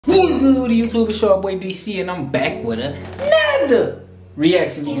good with YouTube? It's your boy DC, and I'm back with another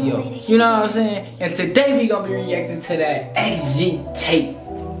reaction video. You know what I'm saying? And today we gonna be reacting to that XG tape,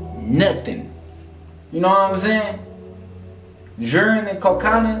 Nothin. You know what I'm saying? Dcrown and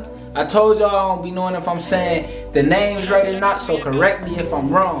Kokana. I told y'all I don't be knowing if I'm saying the names right or not, so correct me if I'm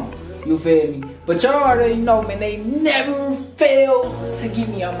wrong. You feel me? But y'all already know, man, they never fail to get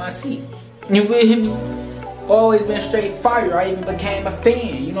me out my seat. You feel me? Always been straight fire. I even became a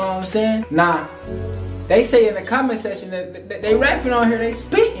fan. You know what I'm saying? Nah, they say in the comment section that they rapping on here, they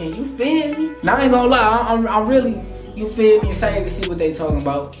spitting. You feel me? Now I ain't gonna lie, I'm really, you feel me, excited to see what they talking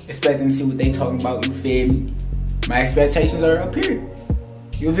about. Expecting to see what they talking about. You feel me? My expectations are up here.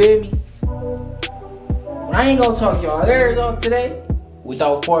 You feel me? But I ain't gonna talk y'all ears off today.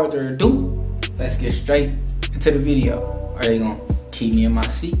 Without further ado, let's get straight into the video. Are they gonna keep me in my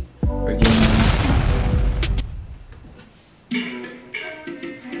seat or get me in my seat?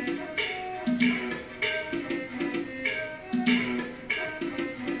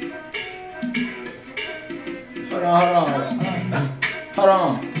 Hold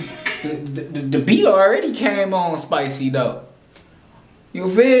on. The beat already came on spicy though. You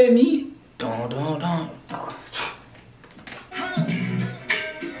feel me? Don't.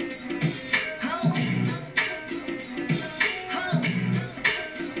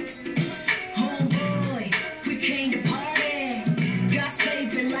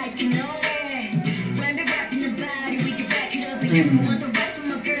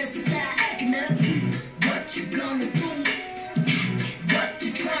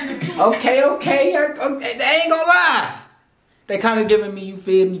 Okay. They ain't gonna lie. They kind of giving me, you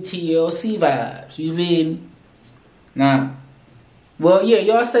feel me, TLC vibes. You feel me? Nah. Well, yeah,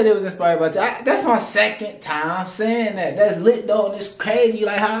 y'all said it was inspired by that's my second time saying that. That's lit though, and it's crazy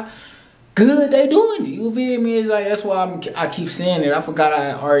like how good they doing it. You feel me? It's like that's why I keep saying it. I forgot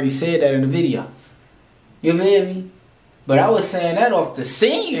I already said that in the video. You feel me? But I was saying that off the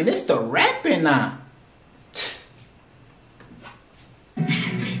singing. It's the rapping now.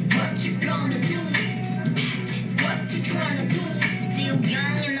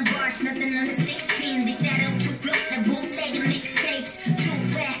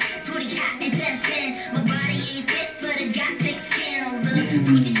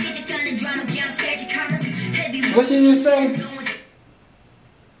 What she just say?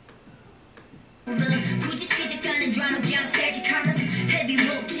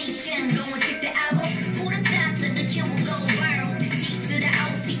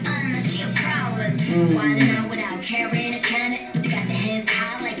 Without carrying a cannon, but they got their hands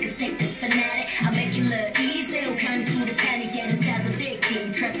high like a sick fanatic. I make you look easy, all kinds of the panic, get us out of the dick,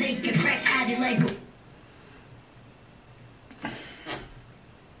 try to take a crack out of Lego.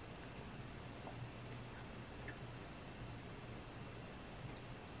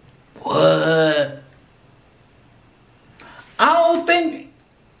 What? I don't think,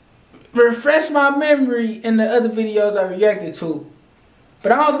 refresh my memory in the other videos I reacted to,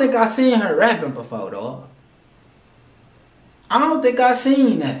 but I don't think I seen her rapping before though. I don't think I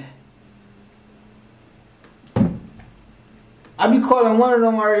seen that. I be calling one of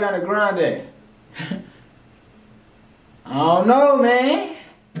them Ariana Grande. I don't know, man.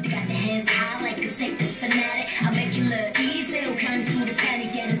 They got their hands high like a sick fanatic. I make you look easy, all kinds of the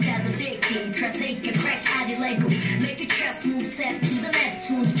panic, get us out of the dick, try to take a crack out of Lego. Make a trap smooth step to the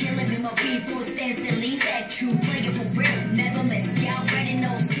Neptunes, killing me, my people stand still, lean back, true player for real, never miss. Y'all already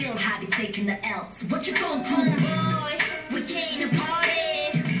know still how they taking the L. So what you gon' do, boy? We came to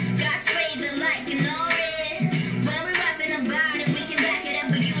party, got straight like an orange. When we rapping about it, we can back it up,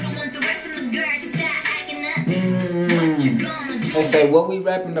 but you don't want the rest of the girls to start acting up. What you gonna do? They say what we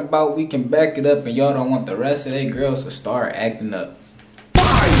rapping about, we can back it up, and y'all don't want the rest of they girls to start acting up.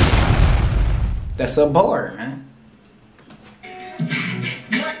 Fire! That's a bar, man.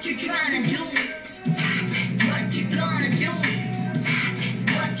 What you trying to do? What you gonna do?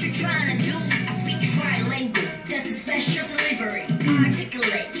 What you trying to do? I speak trilingual, that's a special delivery.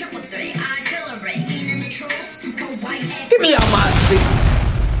 Articulate, triple three, artillery, in the trolls, to go white egg. Get me out my seat.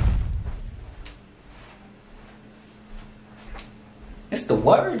 It's the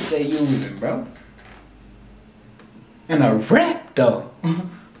words they using, bro. And a rap though.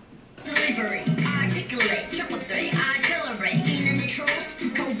 Delivery, articulate, triple three, artillery, in the trolls, to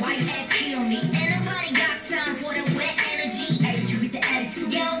go white egg, kill me. Ain't nobody got time for the wet energy. Age with the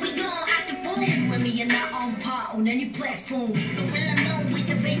attitude. Yo, we gon' act the fool. You and me are not on par on any platform. But when I know with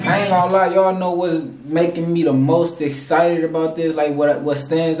the baby, I ain't gonna lie, y'all know what's making me the most excited about this, like what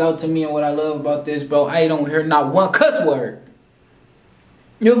stands out to me and what I love about this, bro. I don't hear not one cuss word.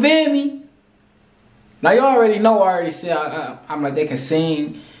 You feel me? Now you already know, I already said I'm like they can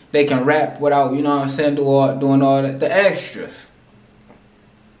sing they can rap without, you know what I'm saying, doing all the extras.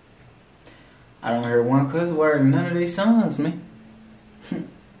 I don't hear one cuss word in none of these songs, man.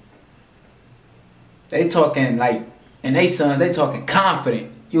 They talking like, in they songs, they talking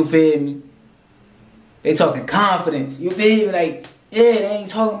confident. You feel me? They talking confidence. You feel me? Like, yeah, they ain't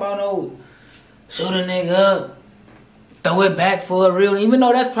talking about no shoot a nigga up, throw it back for a real. Even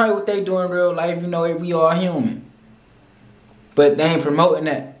though that's probably what they do in real life, you know, we all human. But they ain't promoting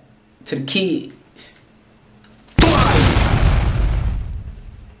that to the kids.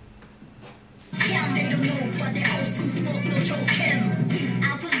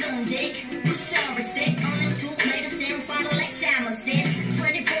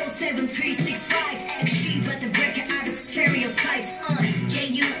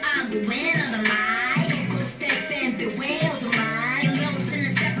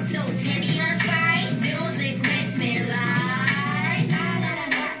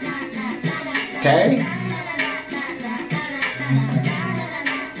 Okay.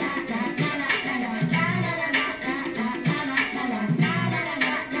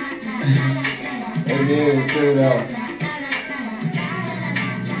 It is too though.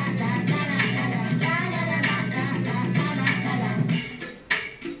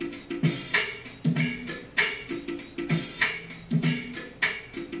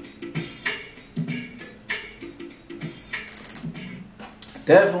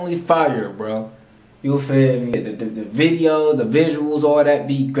 Definitely fire, bro. You feel me? The video, the visuals, all that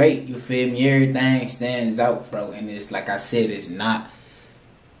be great. You feel me? Everything stands out, bro. And it's like I said, it's not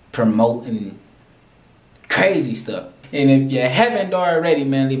promoting crazy stuff. And if you haven't already,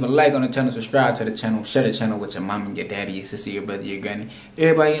 man, leave a like on the channel, subscribe to the channel, share the channel with your mom and your daddy, your sister, your brother, your granny,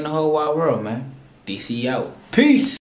 everybody in the whole wide world, man. DC out. Peace.